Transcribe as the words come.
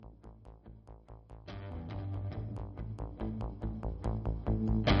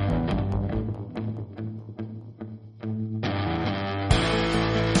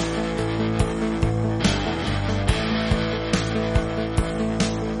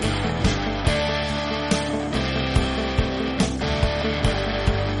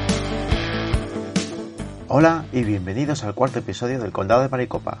Hola y bienvenidos al cuarto episodio del Condado de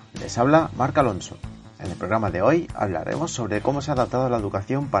Maricopa. Les habla Marc Alonso. En el programa de hoy hablaremos sobre cómo se ha adaptado la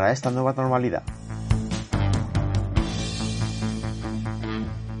educación para esta nueva normalidad.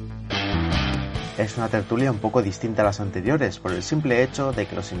 Es una tertulia un poco distinta a las anteriores por el simple hecho de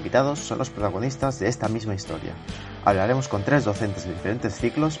que los invitados son los protagonistas de esta misma historia. Hablaremos con 3 docentes de diferentes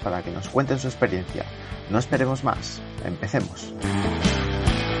ciclos para que nos cuenten su experiencia. No esperemos más, empecemos.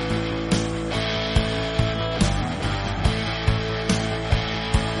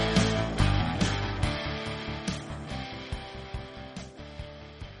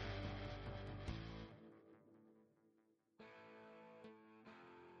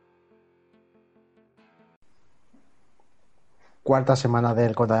 Cuarta semana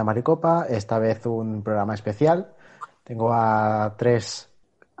del Condado de Maricopa, esta vez un programa especial. Tengo a 3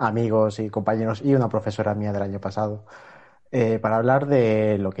 amigos y compañeros y una profesora mía del año pasado para hablar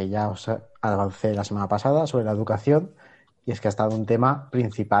de lo que ya os avancé la semana pasada sobre la educación, y es que ha estado un tema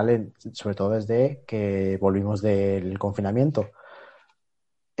principal, sobre todo desde que volvimos del confinamiento.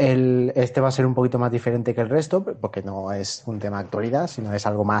 Este va a ser un poquito más diferente que el resto porque no es un tema de actualidad, sino es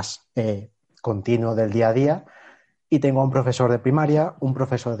algo más continuo del día a día. Y tengo a un profesor de primaria, un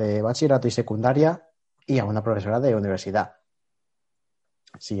profesor de bachillerato y secundaria y a una profesora de universidad.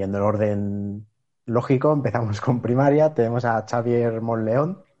 Siguiendo el orden lógico, empezamos con primaria. Tenemos a Xavier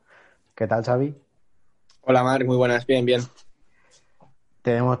Monleón. ¿Qué tal, Xavi? Hola, Marc, muy buenas, bien.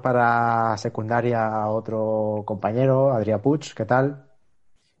 Tenemos para secundaria a otro compañero, Adrià Puig. ¿Qué tal?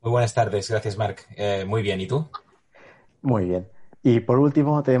 Muy buenas tardes, gracias, Marc. Muy bien, ¿y tú? Muy bien. Y por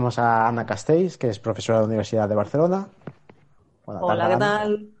último tenemos a Ana Castells, que es profesora de la Universidad de Barcelona. Buenas Hola, tardes, ¿qué Ana.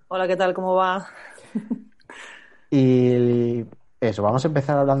 tal? Hola, ¿qué tal? ¿Cómo va? Y eso, vamos a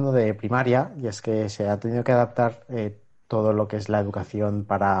empezar hablando de primaria, y es que se ha tenido que adaptar todo lo que es la educación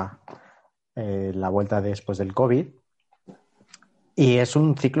para la vuelta después del COVID. Y es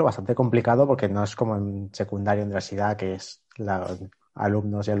un ciclo bastante complicado porque no es como en secundaria o universidad, que es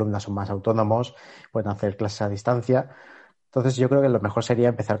alumnos y alumnas son más autónomos, pueden hacer clases a distancia. Entonces yo creo que lo mejor sería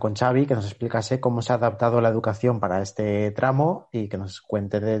empezar con Xavi, que nos explicase cómo se ha adaptado la educación para este tramo y que nos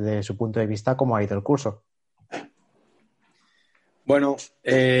cuente desde su punto de vista cómo ha ido el curso. Bueno,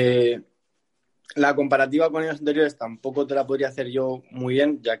 la comparativa con años anteriores tampoco te la podría hacer yo muy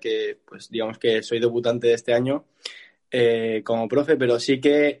bien, ya que, pues, digamos que soy debutante de este año como profe, pero sí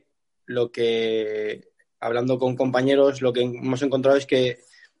que hablando con compañeros, lo que hemos encontrado es que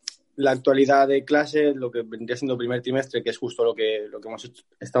la actualidad de clase, lo que vendría siendo el primer trimestre, que es justo lo que hemos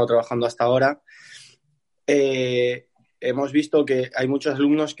estado trabajando hasta ahora, hemos visto que hay muchos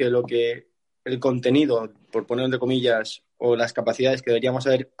alumnos que el contenido, por poner entre comillas, o las capacidades que deberíamos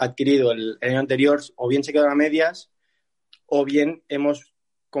haber adquirido el año anterior, o bien se quedan a medias, o bien hemos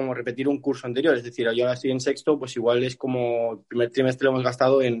como repetir un curso anterior. Es decir, yo ahora estoy en sexto, pues igual es como el primer trimestre lo hemos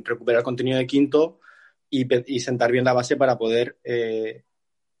gastado en recuperar contenido de quinto y sentar bien la base para poder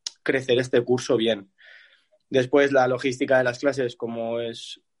crecer este curso bien. Después la logística de las clases, como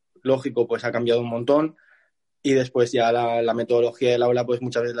es lógico, pues ha cambiado un montón. Y después ya la metodología del aula, pues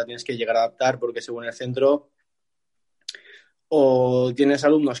muchas veces la tienes que llegar a adaptar porque según el centro o tienes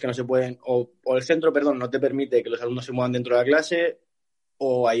alumnos que no se pueden, o el centro, perdón, no te permite que los alumnos se muevan dentro de la clase,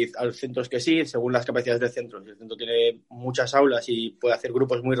 o hay centros que sí, según las capacidades del centro. Si el centro tiene muchas aulas y puede hacer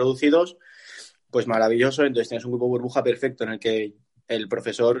grupos muy reducidos, pues maravilloso. Entonces tienes un grupo burbuja perfecto en el que el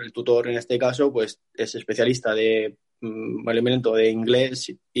profesor, el tutor en este caso, pues es especialista de elemento de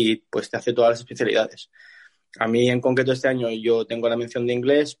inglés y pues te hace todas las especialidades. A mí en concreto este año yo tengo la mención de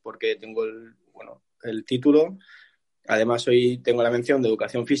inglés porque tengo el título. Además hoy tengo la mención de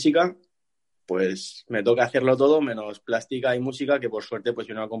educación física, pues me toca hacerlo todo menos plástica y música, que por suerte pues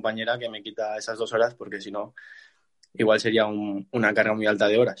viene una compañera que me quita esas 2 horas porque si no igual sería una carga muy alta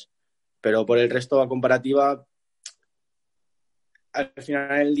de horas. Pero por el resto, a comparativa, al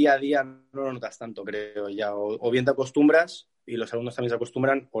final el día a día no lo notas tanto, creo ya. O bien te acostumbras y los alumnos también se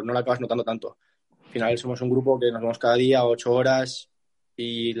acostumbran, o no lo acabas notando tanto. Al final somos un grupo que nos vemos cada día 8 horas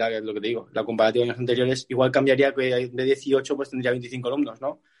y lo que te digo, la comparativa de años anteriores igual cambiaría, que de 18 pues tendría 25 alumnos,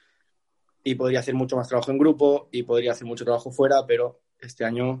 ¿no? Y podría hacer mucho más trabajo en grupo y podría hacer mucho trabajo fuera, pero este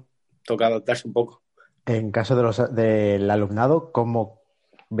año toca adaptarse un poco. En caso del alumnado, ¿cómo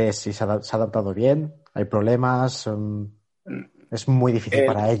ves si se ha adaptado bien? ¿Hay problemas? ¿Es muy difícil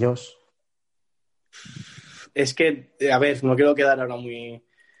para ellos? Es que, a ver, no quiero quedar ahora muy,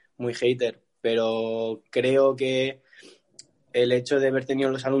 muy hater, pero creo que el hecho de haber tenido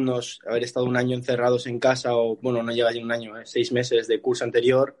los alumnos, haber estado un año encerrados en casa, o bueno, no llega ya un año, 6 meses de curso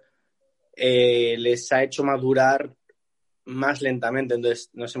anterior, les ha hecho madurar más lentamente.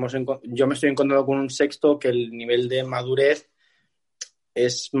 Entonces, yo me estoy encontrando con un sexto que el nivel de madurez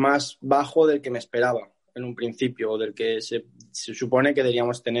es más bajo del que me esperaba en un principio, o del que se supone que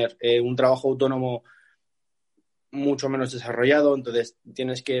deberíamos tener. Un trabajo autónomo mucho menos desarrollado, entonces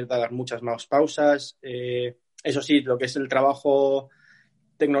tienes que dar muchas más pausas. Eso sí, lo que es el trabajo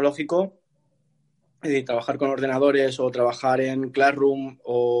tecnológico, trabajar con ordenadores o trabajar en Classroom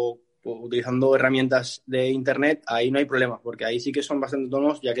o utilizando herramientas de Internet, ahí no hay problema, porque ahí sí que son bastante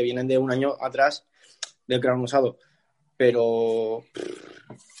autónomos, ya que vienen de un año atrás del que lo han usado. Pero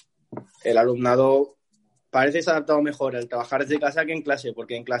el alumnado parece que se ha adaptado mejor al trabajar desde casa que en clase,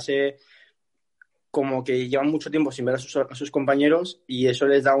 porque en clase como que llevan mucho tiempo sin ver a sus compañeros y eso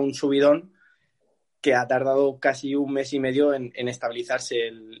les da un subidón que ha tardado casi un mes y medio en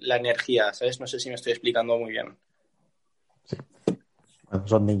estabilizarse la energía, ¿sabes? No sé si me estoy explicando muy bien. Sí. Bueno,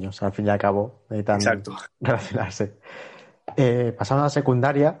 son niños, al fin y al cabo, necesitan relacionarse. Pasando a la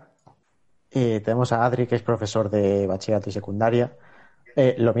secundaria, tenemos a Adri, que es profesor de bachillerato y secundaria.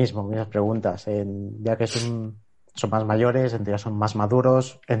 Lo mismo, mismas preguntas. Ya que son más mayores, en teoría son más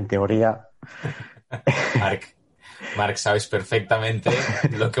maduros, en teoría... Marc, sabes perfectamente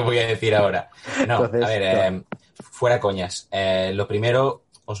lo que voy a decir ahora. No, Entonces, a ver, fuera coñas. Lo primero,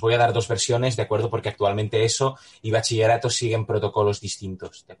 os voy a dar dos versiones, ¿de acuerdo? Porque actualmente ESO y bachillerato siguen protocolos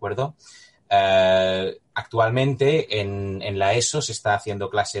distintos, ¿de acuerdo? Actualmente en la ESO se está haciendo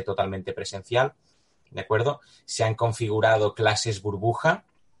clase totalmente presencial, ¿de acuerdo? Se han configurado clases burbuja,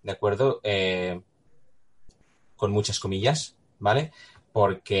 ¿de acuerdo? Con muchas comillas, ¿vale?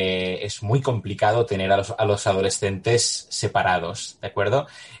 Porque es muy complicado tener a los adolescentes separados, ¿de acuerdo?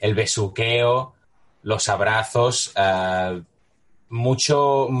 El besuqueo, los abrazos, una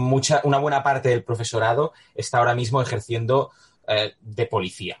buena parte del profesorado está ahora mismo ejerciendo de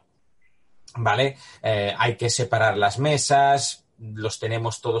policía, ¿vale? Hay que separar las mesas, los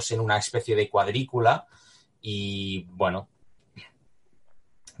tenemos todos en una especie de cuadrícula y, bueno,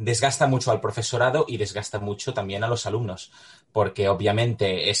 desgasta mucho al profesorado y desgasta mucho también a los alumnos, porque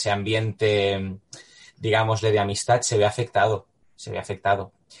obviamente ese ambiente, digámosle, de amistad se ve afectado,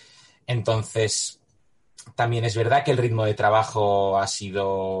 Entonces, también es verdad que el ritmo de trabajo ha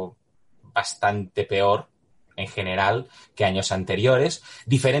sido bastante peor en general que años anteriores.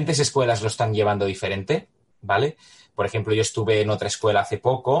 Diferentes escuelas lo están llevando diferente, ¿vale? Por ejemplo, yo estuve en otra escuela hace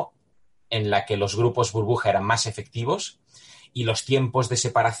poco en la que los grupos burbuja eran más efectivos y los tiempos de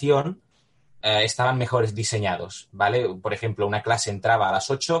separación estaban mejor diseñados, ¿vale? Por ejemplo, una clase entraba a las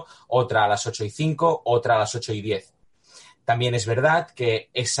 8, otra a las 8:05, otra a las 8:10. También es verdad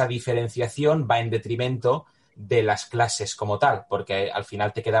que esa diferenciación va en detrimento de las clases como tal, porque al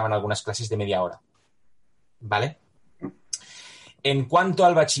final te quedaban algunas clases de media hora, ¿vale? En cuanto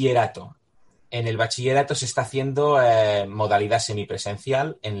al bachillerato, en el bachillerato se está haciendo modalidad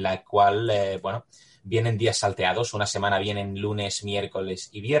semipresencial, en la cual, vienen días salteados. Una semana vienen lunes, miércoles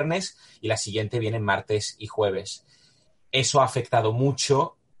y viernes, y la siguiente vienen martes y jueves. Eso ha afectado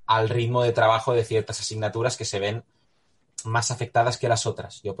mucho al ritmo de trabajo de ciertas asignaturas que se ven más afectadas que las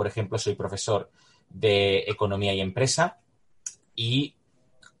otras. Yo, por ejemplo, soy profesor de Economía y Empresa y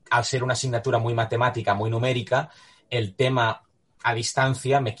al ser una asignatura muy matemática, muy numérica, el tema a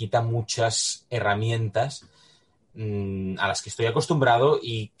distancia me quita muchas herramientas a las que estoy acostumbrado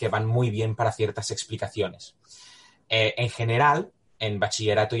y que van muy bien para ciertas explicaciones. En general, en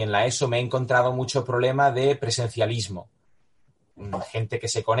bachillerato y en la ESO me he encontrado mucho problema de presencialismo. Gente que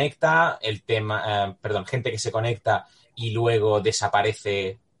se conecta, gente que se conecta y luego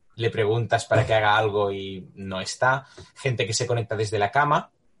desaparece, le preguntas para que haga algo y no está. Gente que se conecta desde la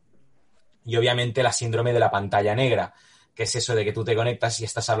cama y obviamente la síndrome de la pantalla negra, que es eso de que tú te conectas y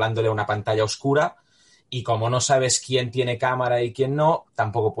estás hablándole a una pantalla oscura y como no sabes quién tiene cámara y quién no,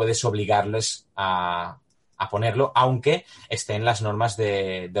 tampoco puedes obligarles a ponerlo, aunque esté en las normas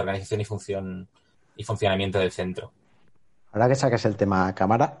de organización y funcionamiento del centro. ahora que saques el tema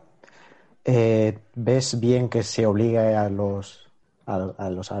cámara, ¿ves bien que se obligue al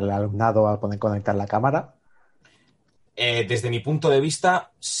alumnado a poder conectar la cámara? Desde mi punto de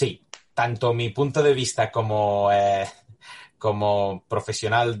vista, sí. Tanto mi punto de vista como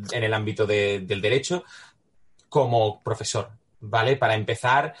profesional en el ámbito del derecho, como profesor, ¿vale? Para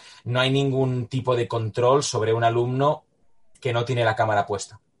empezar, no hay ningún tipo de control sobre un alumno que no tiene la cámara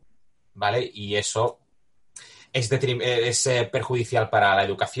puesta, ¿vale? Y eso es perjudicial para la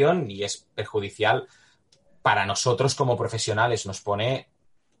educación y es perjudicial para nosotros como profesionales. Nos pone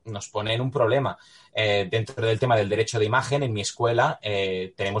en un problema. Dentro del tema del derecho de imagen, en mi escuela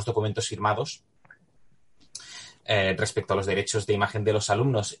tenemos documentos firmados respecto a los derechos de imagen de los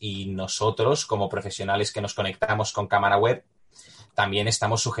alumnos, y nosotros, como profesionales que nos conectamos con cámara web, también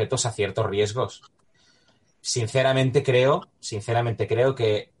estamos sujetos a ciertos riesgos. Sinceramente creo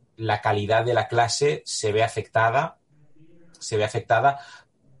que la calidad de la clase se ve afectada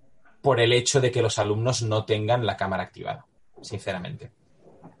por el hecho de que los alumnos no tengan la cámara activada, sinceramente.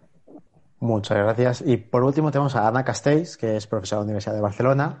 Muchas gracias. Y por último tenemos a Ana Castells, que es profesora de la Universidad de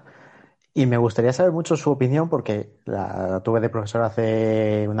Barcelona. Y me gustaría saber mucho su opinión porque la tuve de profesora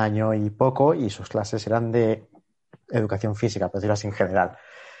hace un año y poco y sus clases eran de educación física, por decirlo así en general.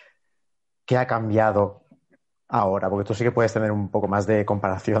 ¿Qué ha cambiado ahora? Porque tú sí que puedes tener un poco más de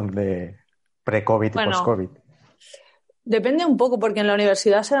comparación de pre-COVID y post-COVID. Depende un poco, porque en la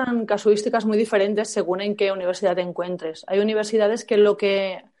universidad se dan casuísticas muy diferentes según en qué universidad te encuentres. Hay universidades que lo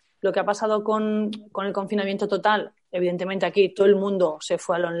que ha pasado con el confinamiento total, evidentemente aquí todo el mundo se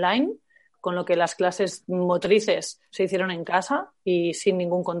fue al online, con lo que las clases motrices se hicieron en casa y sin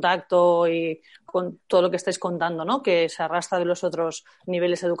ningún contacto y con todo lo que estáis contando, ¿no? Que se arrastra de los otros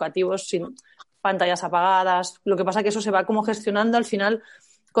niveles educativos, sin pantallas apagadas. Lo que pasa es que eso se va como gestionando. Al final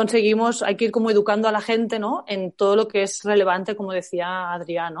hay que ir como educando a la gente, ¿no? En todo lo que es relevante, como decía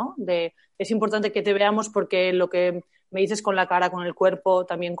Adrián, ¿no? Es importante que te veamos porque lo que me dices con la cara, con el cuerpo,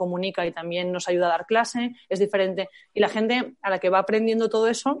 también comunica y también nos ayuda a dar clase, es diferente. Y la gente a la que va aprendiendo todo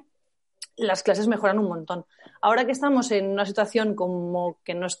eso, las clases mejoran un montón. Ahora que estamos en una situación como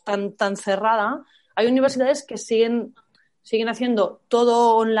que no es tan cerrada, hay universidades que siguen haciendo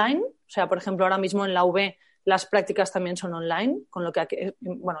todo online. O sea, por ejemplo, ahora mismo en la UB las prácticas también son online, con lo que,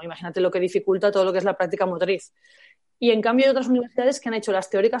 bueno, imagínate lo que dificulta todo lo que es la práctica motriz. Y en cambio hay otras universidades que han hecho las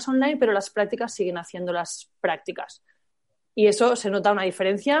teóricas online, pero las prácticas siguen haciendo las prácticas. Y eso se nota una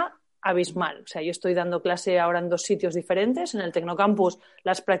diferencia abismal. O sea, yo estoy dando clase ahora en 2 sitios diferentes. En el Tecnocampus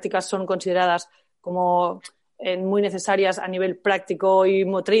las prácticas son consideradas como muy necesarias a nivel práctico y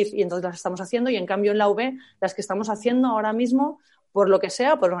motriz y entonces las estamos haciendo, y en cambio en la UB las que estamos haciendo ahora mismo, por lo que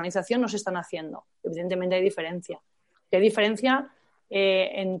sea, por organización, no se están haciendo. Evidentemente hay diferencia. Y hay diferencia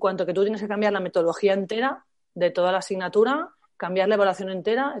en cuanto a que tú tienes que cambiar la metodología entera de toda la asignatura, cambiar la evaluación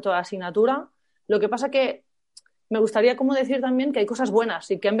entera de toda la asignatura. Lo que pasa que me gustaría como decir también que hay cosas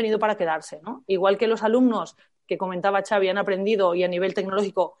buenas y que han venido para quedarse, ¿no? Igual que los alumnos que comentaba Xavi han aprendido y a nivel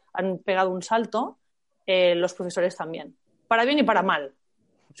tecnológico han pegado un salto, los profesores también. Para bien y para mal.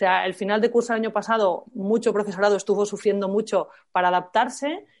 O sea, el final de curso del año pasado, mucho profesorado estuvo sufriendo mucho para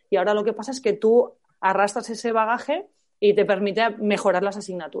adaptarse y ahora lo que pasa es que tú arrastras ese bagaje y te permite mejorar las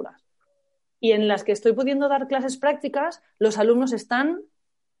asignaturas. Y en las que estoy pudiendo dar clases prácticas, los alumnos están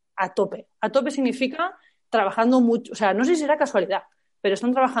a tope. A tope significa trabajando mucho, o sea, no sé si será casualidad, pero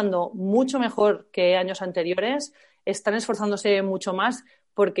están trabajando mucho mejor que años anteriores, están esforzándose mucho más,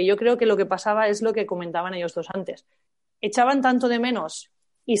 porque yo creo que lo que pasaba es lo que comentaban ellos dos antes. Echaban tanto de menos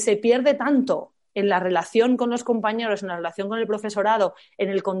y se pierde tanto en la relación con los compañeros, en la relación con el profesorado, en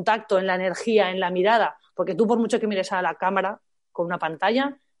el contacto, en la energía, en la mirada, porque tú por mucho que mires a la cámara con una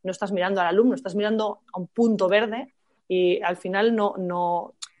pantalla, no estás mirando al alumno, estás mirando a un punto verde y al final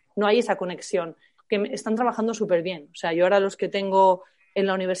no hay esa conexión. Que están trabajando súper bien. O sea, yo ahora los que tengo en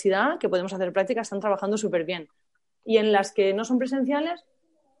la universidad, que podemos hacer prácticas, están trabajando súper bien. Y en las que no son presenciales,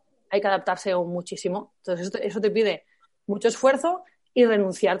 hay que adaptarse muchísimo. Entonces, eso te pide mucho esfuerzo y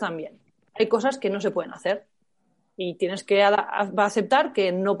renunciar también. Hay cosas que no se pueden hacer y tienes que aceptar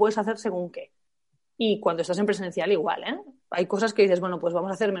que no puedes hacer según qué. Y cuando estás en presencial, igual, ¿eh? Hay cosas que dices, bueno, pues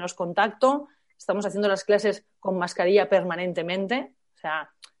vamos a hacer menos contacto, estamos haciendo las clases con mascarilla permanentemente, o sea,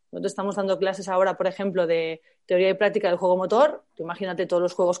 nosotros estamos dando clases ahora, por ejemplo, de teoría y práctica del juego motor. Tú imagínate todos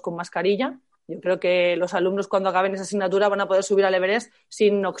los juegos con mascarilla. Yo creo que los alumnos cuando acaben esa asignatura van a poder subir al Everest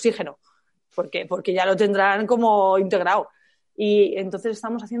sin oxígeno, porque ya lo tendrán como integrado. Y entonces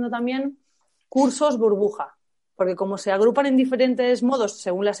estamos haciendo también cursos burbuja, porque como se agrupan en diferentes modos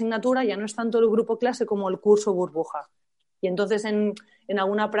según la asignatura, ya no es tanto el grupo clase como el curso burbuja. Y entonces en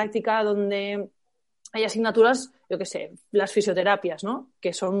alguna práctica donde hay asignaturas, yo qué sé, las fisioterapias, ¿no?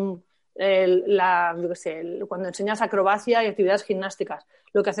 Que son cuando enseñas acrobacia y actividades gimnásticas.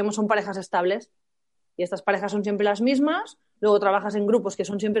 Lo que hacemos son parejas estables y estas parejas son siempre las mismas, luego trabajas en grupos que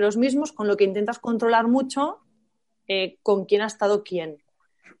son siempre los mismos, con lo que intentas controlar mucho con quién ha estado quién.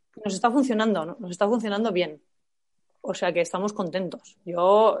 Nos está funcionando, ¿no? Nos está funcionando bien. O sea que estamos contentos.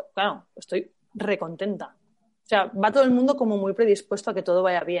 Yo, claro, estoy recontenta. O sea, va todo el mundo como muy predispuesto a que todo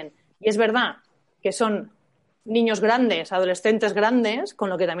vaya bien. Y es verdad que son niños grandes, adolescentes grandes, con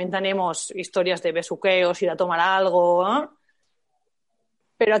lo que también tenemos historias de besuqueos, ir a tomar algo, ¿eh?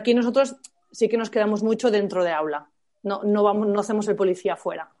 Pero aquí nosotros sí que nos quedamos mucho dentro de aula. No hacemos el policía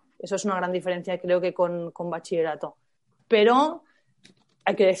fuera. Eso es una gran diferencia, creo que con bachillerato. Pero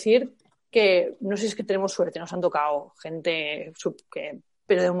hay que decir que no sé si es que tenemos suerte, nos han tocado gente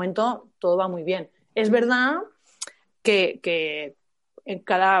pero de momento todo va muy bien. Es verdad que en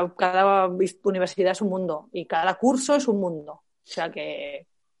cada universidad es un mundo y cada curso es un mundo. O sea que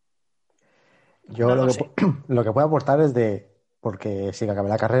Yo no lo lo que, sé. lo que puedo aportar es porque sí que acabé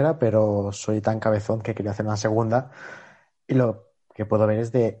la carrera, pero soy tan cabezón que quería hacer una segunda. Y lo que puedo ver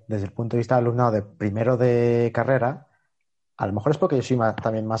es desde el punto de vista del alumnado de primero de carrera. A lo mejor es porque yo soy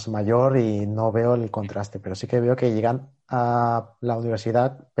también más mayor y no veo el contraste, pero sí que veo que llegan a la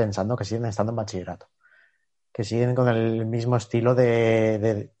universidad pensando que siguen estando en bachillerato, que siguen con el mismo estilo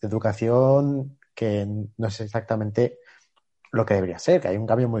de educación que no es exactamente lo que debería ser, que hay un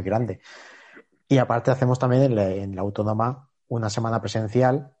cambio muy grande. Y aparte hacemos también en la autónoma una semana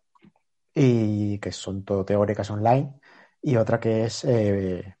presencial y que son todo teóricas online y otra que es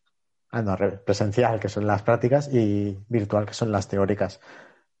no, presencial, que son las prácticas, y virtual, que son las teóricas.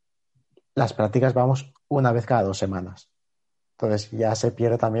 Las prácticas vamos una vez cada 2 semanas. Entonces ya se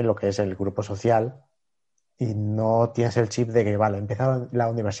pierde también lo que es el grupo social y no tienes el chip de que, vale, he empezado la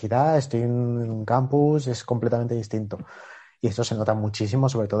universidad, estoy en un campus, es completamente distinto. Y esto se nota muchísimo,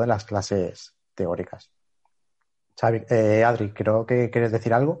 sobre todo en las clases teóricas. Xavi, Adri, creo que quieres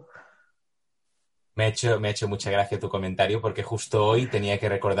decir algo. Me ha hecho mucha gracia tu comentario porque justo hoy tenía que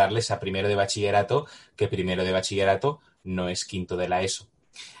recordarles a primero de bachillerato que primero de bachillerato no es quinto de la ESO.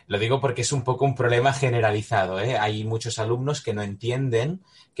 Lo digo porque es un poco un problema generalizado, ¿eh? Hay muchos alumnos que no entienden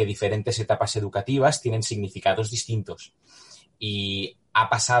que diferentes etapas educativas tienen significados distintos. Y ha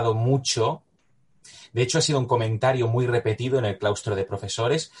pasado mucho. De hecho, ha sido un comentario muy repetido en el claustro de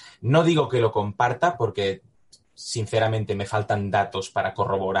profesores. No digo que lo comparta porque, sinceramente, me faltan datos para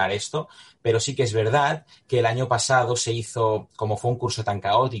corroborar esto, pero sí que es verdad que el año pasado se hizo, como fue un curso tan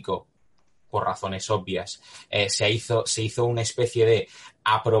caótico, por razones obvias, se hizo una especie de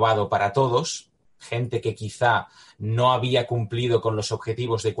aprobado para todos, gente que quizá no había cumplido con los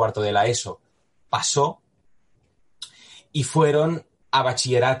objetivos de cuarto de la ESO, pasó y fueron a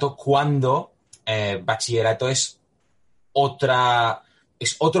bachillerato cuando bachillerato es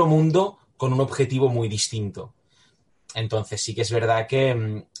otro mundo con un objetivo muy distinto. Entonces sí que es verdad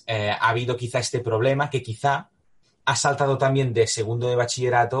que ha habido quizá este problema que quizá ha saltado también de segundo de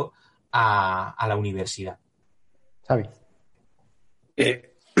bachillerato a la universidad. Xavi.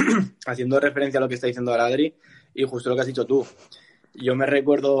 Haciendo referencia a lo que está diciendo ahora Adri y justo lo que has dicho tú. Yo me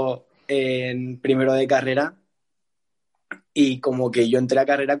recuerdo en primero de carrera y como que yo entré a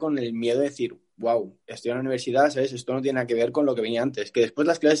carrera con el miedo de decir, wow, estoy en la universidad, ¿sabes? Esto no tiene nada que ver con lo que venía antes, que después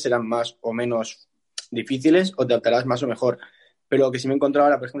las clases serán más o menos difíciles o te adaptarás más o mejor. Pero lo que sí me he encontrado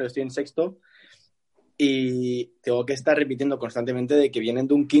ahora, por ejemplo, estoy en sexto y tengo que estar repitiendo constantemente de que vienen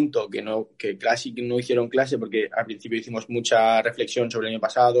de un quinto que casi no hicieron clase porque al principio hicimos mucha reflexión sobre el año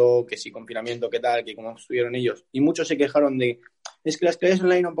pasado, que sí confinamiento, qué tal, que cómo estuvieron ellos. Y muchos se quejaron de, es que las clases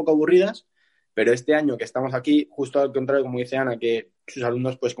online son un poco aburridas, pero este año que estamos aquí, justo al contrario, como dice Ana, que sus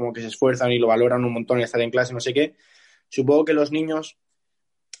alumnos pues como que se esfuerzan y lo valoran un montón estar en clase, no sé qué, supongo que los niños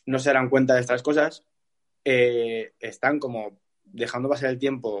no se darán cuenta de estas cosas, están como dejando pasar el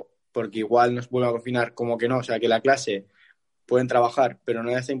tiempo porque igual nos vuelven a confinar, como que no, o sea, que la clase pueden trabajar, pero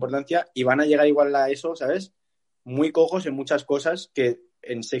no de esta importancia, y van a llegar igual a eso, ¿sabes? Muy cojos en muchas cosas que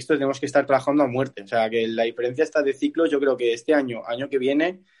en sexto tenemos que estar trabajando a muerte. O sea, que la diferencia está de ciclos, yo creo que este año que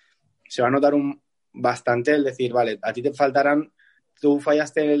viene, se va a notar bastante el decir, vale, a ti te faltarán, tú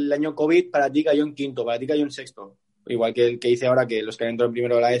fallaste el año COVID, para ti cayó en quinto, para ti cayó en sexto. Igual que el que dice ahora que los que han entrado en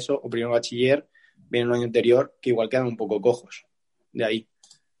primero de la ESO o primero de bachiller vienen un año anterior, que igual quedan un poco cojos. De ahí.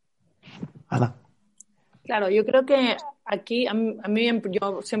 Ana. Claro, yo creo que aquí,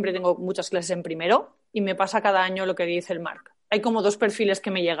 yo siempre tengo muchas clases en primero y me pasa cada año lo que dice el Marc. Hay como dos perfiles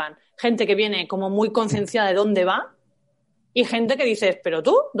que me llegan. Gente que viene como muy concienciada de dónde va y gente que dices, pero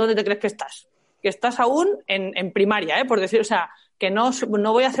tú, ¿dónde te crees que estás? Que estás aún en primaria, por decir, o sea, que no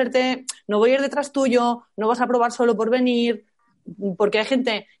voy a hacerte, no voy a ir detrás tuyo, no vas a probar solo por venir, porque hay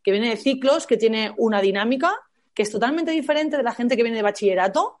gente que viene de ciclos, que tiene una dinámica que es totalmente diferente de la gente que viene de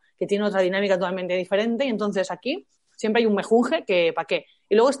bachillerato, que tiene otra dinámica totalmente diferente, y entonces aquí siempre hay un mejunje que ¿para qué?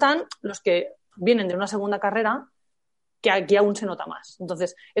 Y luego están los que vienen de una segunda carrera, que aquí aún se nota más.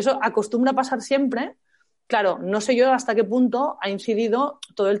 Entonces, eso acostumbra a pasar siempre. Claro, no sé yo hasta qué punto ha incidido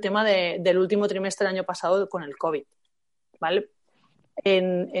todo el tema del último trimestre del año pasado con el COVID, ¿vale?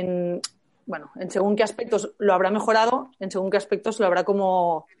 Bueno, en según qué aspectos lo habrá mejorado, en según qué aspectos lo habrá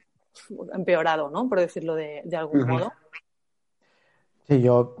como empeorado, ¿no? Por decirlo de algún modo. Sí,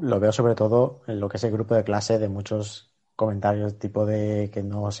 yo lo veo sobre todo en lo que es el grupo de clase de muchos comentarios tipo de que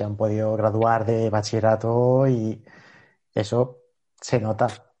no se han podido graduar de bachillerato y eso se nota,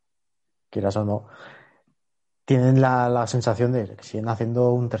 quieras o no. Tienen la sensación de que siguen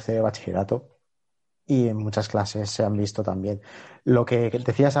haciendo un tercero de bachillerato y en muchas clases se han visto también. Lo que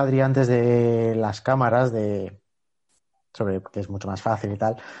decías, Adri, antes de las cámaras, sobre que es mucho más fácil y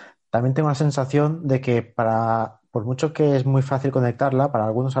tal, también tengo la sensación de que por mucho que es muy fácil conectarla, para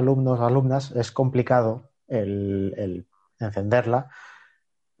algunos alumnos o alumnas es complicado el encenderla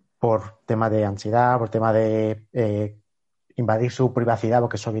por tema de ansiedad, por tema de invadir su privacidad,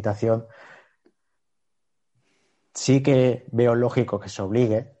 porque su habitación. Sí que veo lógico que se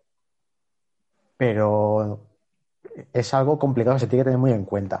obligue, pero es algo complicado que se tiene que tener muy en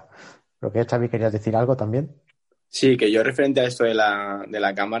cuenta. ¿Lo que, Xavi, querías decir algo también? Sí, que yo referente a esto de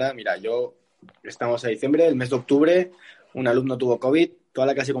la cámara, mira, estamos a diciembre, el mes de octubre, un alumno tuvo COVID, toda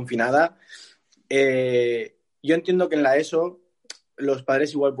la clase confinada. Yo entiendo que en la ESO los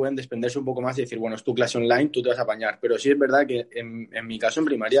padres igual pueden desprenderse un poco más y decir, bueno, es tu clase online, tú te vas a apañar. Pero sí es verdad que en mi caso en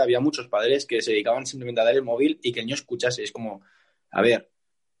primaria había muchos padres que se dedicaban simplemente a dar el móvil y que el niño escuchase. Es como, a ver,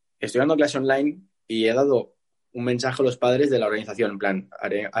 estoy dando clase online y he dado un mensaje a los padres de la organización. En plan,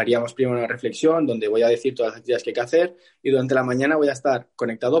 haríamos primero una reflexión donde voy a decir todas las actividades que hay que hacer y durante la mañana voy a estar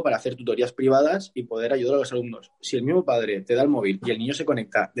conectado para hacer tutorías privadas y poder ayudar a los alumnos. Si el mismo padre te da el móvil y el niño se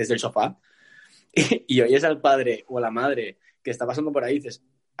conecta desde el sofá y oyes al padre o a la madre que está pasando por ahí, dices,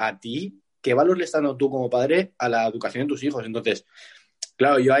 ¿a ti qué valor le estás dando tú como padre a la educación de tus hijos? Entonces,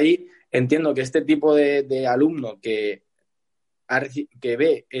 claro, yo ahí entiendo que este tipo de alumno que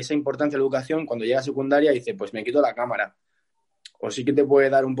ve esa importancia de la educación, cuando llega a secundaria dice, pues me quito la cámara. O sí que te puede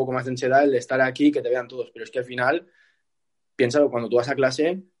dar un poco más de ansiedad el estar aquí, que te vean todos. Pero es que al final, piénsalo, cuando tú vas a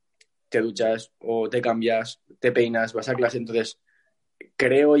clase, te duchas o te cambias, te peinas, vas a clase. Entonces,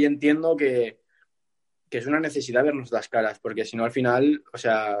 creo y entiendo que es una necesidad vernos las caras, porque si no al final, o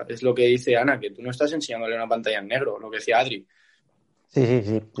sea, es lo que dice Ana, que tú no estás enseñándole una pantalla en negro, lo que decía Adri.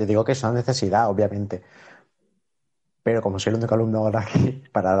 Sí. Yo digo que es una necesidad, obviamente. Pero como soy el único alumno ahora aquí,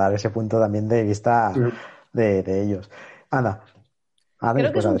 para dar ese punto también de vista de ellos. Ana. Creo que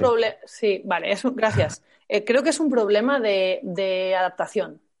Después es un Adri. problema. Sí, vale, gracias. Creo que es un problema de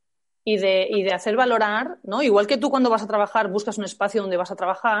adaptación y de hacer valorar, ¿no? Igual que tú cuando vas a trabajar buscas un espacio donde vas a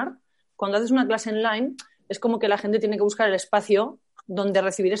trabajar, cuando haces una clase online es como que la gente tiene que buscar el espacio donde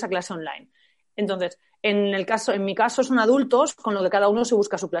recibir esa clase online. Entonces, en mi caso son adultos con lo que cada uno se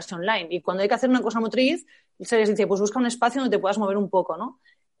busca su clase online y cuando hay que hacer una cosa motriz se les dice, pues busca un espacio donde te puedas mover un poco, ¿no?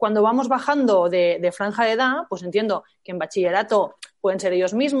 Cuando vamos bajando de franja de edad, pues entiendo que en bachillerato pueden ser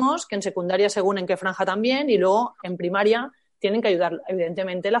ellos mismos, que en secundaria según en qué franja también y luego en primaria tienen que ayudar,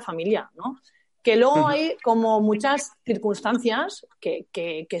 evidentemente, la familia, ¿no? Que luego hay como muchas circunstancias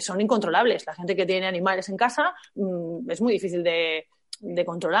que son incontrolables. La gente que tiene animales en casa es muy difícil de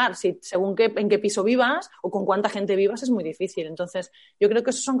controlar. Según en qué piso vivas o con cuánta gente vivas es muy difícil. Entonces, yo creo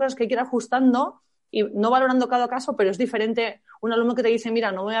que esas son cosas que hay que ir ajustando y no valorando cada caso, pero es diferente un alumno que te dice,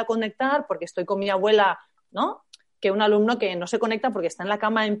 mira, no me voy a conectar porque estoy con mi abuela, ¿no? Que un alumno que no se conecta porque está en la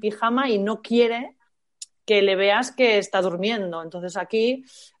cama en pijama y no quiere que le veas que está durmiendo. Entonces aquí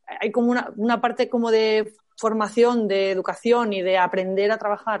hay como una parte como de formación, de educación y de aprender a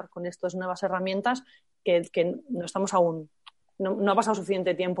trabajar con estas nuevas herramientas que no estamos aún, no ha pasado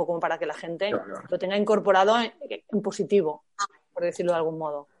suficiente tiempo como para que la gente lo tenga incorporado en positivo, por decirlo de algún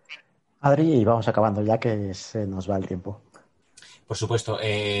modo. Adri, y vamos acabando ya que se nos va el tiempo. Por supuesto.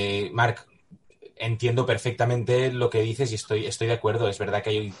 Marc, entiendo perfectamente lo que dices y estoy de acuerdo. Es verdad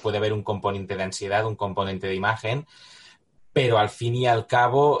que ahí puede haber un componente de ansiedad, un componente de imagen, pero al fin y al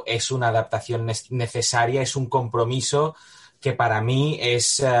cabo es una adaptación necesaria, es un compromiso que para mí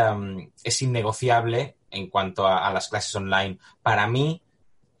es innegociable en cuanto a las clases online. Para mí,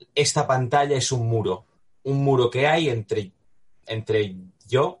 esta pantalla es un muro que hay entre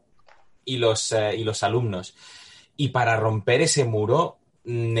yo y los alumnos. Y para romper ese muro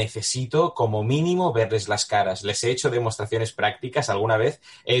necesito como mínimo verles las caras. Les he hecho demostraciones prácticas alguna vez,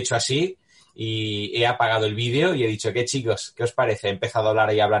 he hecho así y he apagado el vídeo y he dicho, ¿qué chicos? ¿Qué os parece? He empezado a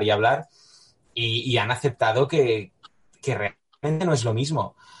hablar y hablar y hablar y han aceptado que realmente no es lo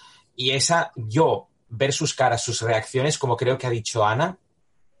mismo. Y yo ver sus caras, sus reacciones, como creo que ha dicho Ana,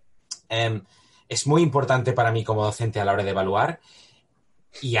 es muy importante para mí como docente a la hora de evaluar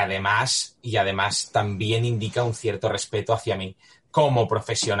y además también indica un cierto respeto hacia mí como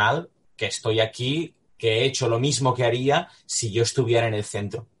profesional, que estoy aquí, que he hecho lo mismo que haría si yo estuviera en el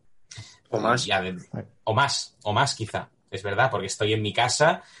centro. O más. O más quizá. Es verdad, porque estoy en mi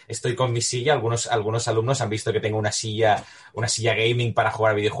casa, estoy con mi silla, algunos alumnos han visto que tengo una silla gaming para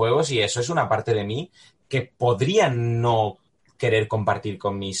jugar videojuegos y eso es una parte de mí que podría no querer compartir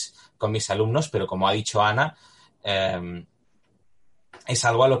con mis alumnos, pero como ha dicho Ana, es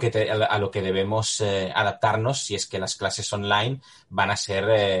algo a lo que debemos adaptarnos si es que las clases online van a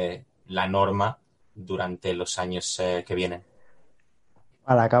ser la norma durante los años que vienen.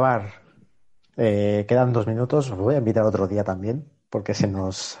 Para acabar, quedan 2 minutos. Os voy a invitar otro día también, porque se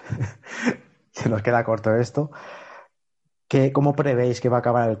nos queda corto esto. ¿Cómo prevéis que va a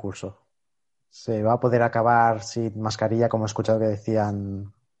acabar el curso? ¿Se va a poder acabar sin mascarilla, como he escuchado que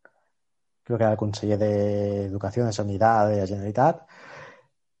decían, creo que era el conseller de Educación, de Sanidad, de la Generalitat?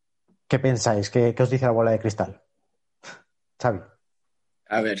 ¿Qué pensáis? ¿Qué os dice la bola de cristal? Xavi.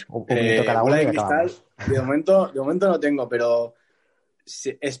 A ver, Un minuto cada bola uno y de cristal, acabamos. de momento no tengo, pero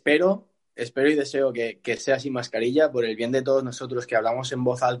espero y deseo que sea sin mascarilla por el bien de todos nosotros que hablamos en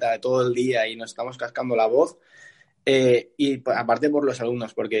voz alta todo el día y nos estamos cascando la voz, y aparte por los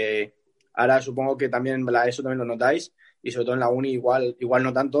alumnos, porque ahora supongo que también eso también lo notáis, y sobre todo en la uni igual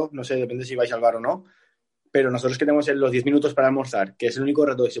no tanto, no sé, depende si vais al bar o no, pero nosotros que tenemos los 10 minutos para almorzar, que es el único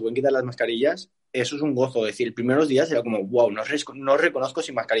rato que se pueden quitar las mascarillas, eso es un gozo. Es decir, los primeros días era como, wow, no os reconozco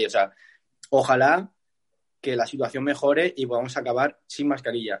sin mascarilla. O sea, ojalá que la situación mejore y podamos acabar sin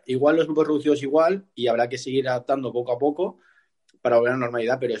mascarilla. Igual los grupos reducidos igual, y habrá que seguir adaptando poco a poco para volver a la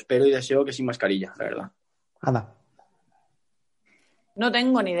normalidad, pero espero y deseo que sin mascarilla, la verdad. Ana. No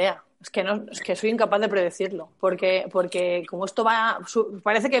tengo ni idea. Es que soy incapaz de predecirlo. Porque como esto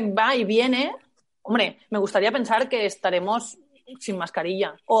parece que va y viene, hombre, me gustaría pensar que estaremos sin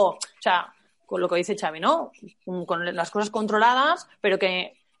mascarilla. O sea, con lo que dice Xavi, ¿no? Con las cosas controladas, pero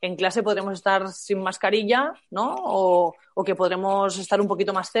que en clase podremos estar sin mascarilla, ¿no? O que podremos estar un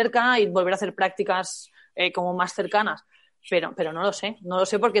poquito más cerca y volver a hacer prácticas como más cercanas. Pero no lo sé. No lo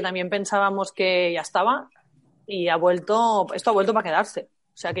sé porque también pensábamos que ya estaba y esto ha vuelto para quedarse.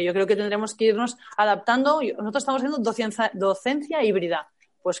 O sea que yo creo que tendremos que irnos adaptando. Nosotros estamos haciendo docencia híbrida.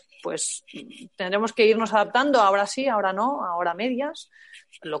 Pues tendremos que irnos adaptando, ahora sí, ahora no, ahora medias.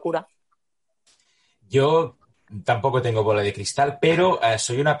 Locura. Yo tampoco tengo bola de cristal, pero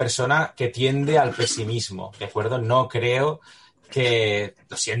soy una persona que tiende al pesimismo, ¿de acuerdo? No creo que,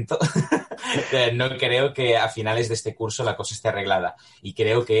 lo siento, no creo que a finales de este curso la cosa esté arreglada y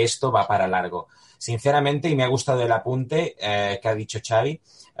creo que esto va para largo. Sinceramente, y me ha gustado el apunte que ha dicho Xavi,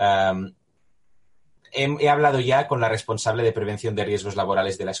 he hablado ya con la responsable de prevención de riesgos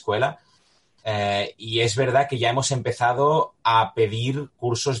laborales de la escuela y es verdad que ya hemos empezado a pedir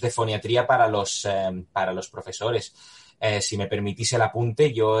cursos de foniatría para los profesores. Si me permitís el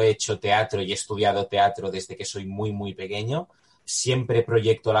apunte, yo he hecho teatro y he estudiado teatro desde que soy muy, muy pequeño. Siempre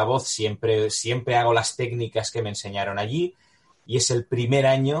proyecto la voz, siempre hago las técnicas que me enseñaron allí y es el primer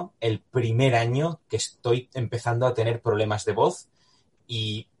año que estoy empezando a tener problemas de voz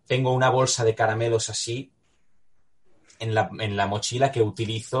y tengo una bolsa de caramelos así en la mochila que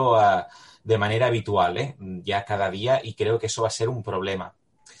utilizo de manera habitual, ya cada día, y creo que eso va a ser un problema.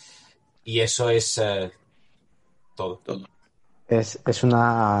 Y eso es todo. Es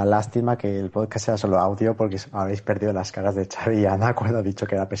una lástima que el podcast sea solo audio porque habéis perdido las caras de Xavi y Ana cuando ha dicho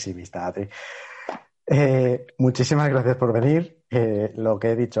que era pesimista, Adri. Muchísimas gracias por venir. Lo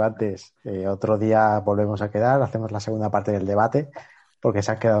que he dicho antes, otro día volvemos a quedar, hacemos la segunda parte del debate porque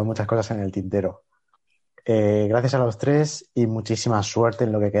se han quedado muchas cosas en el tintero. Gracias a los tres y muchísima suerte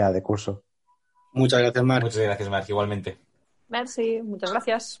en lo que queda de curso. Muchas gracias, Marc. Muchas gracias, Marc, igualmente. Merci, muchas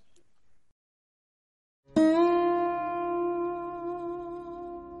gracias.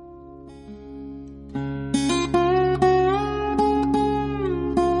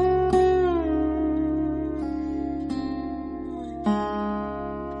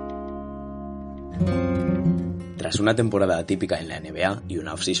 Tras una temporada atípica en la NBA y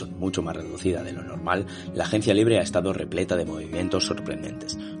una off-season mucho más reducida de lo normal, la agencia libre ha estado repleta de movimientos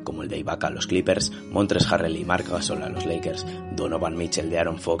sorprendentes, como el de Ibaka a los Clippers, Montrezl Harrell y Marc Gasol a los Lakers, Donovan Mitchell de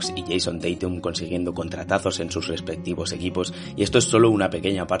Aaron Fox y Jason Tatum consiguiendo contratazos en sus respectivos equipos, y esto es solo una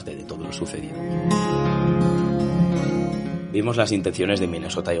pequeña parte de todo lo sucedido. Vimos las intenciones de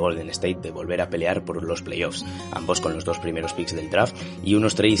Minnesota y Golden State de volver a pelear por los playoffs, ambos con los 2 primeros picks del draft y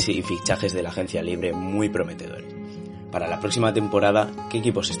unos trades y fichajes de la agencia libre muy prometedores. Para la próxima temporada, ¿qué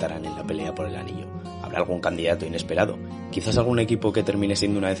equipos estarán en la pelea por el anillo? ¿Habrá algún candidato inesperado? ¿Quizás algún equipo que termine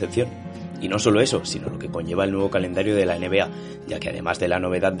siendo una decepción? Y no solo eso, sino lo que conlleva el nuevo calendario de la NBA, ya que además de la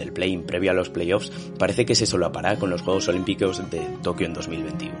novedad del play-in previo a los playoffs, parece que se solapará con los Juegos Olímpicos de Tokio en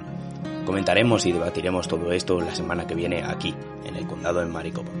 2021. Comentaremos y debatiremos todo esto la semana que viene aquí, en el Condado de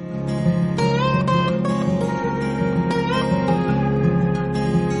Maricopa.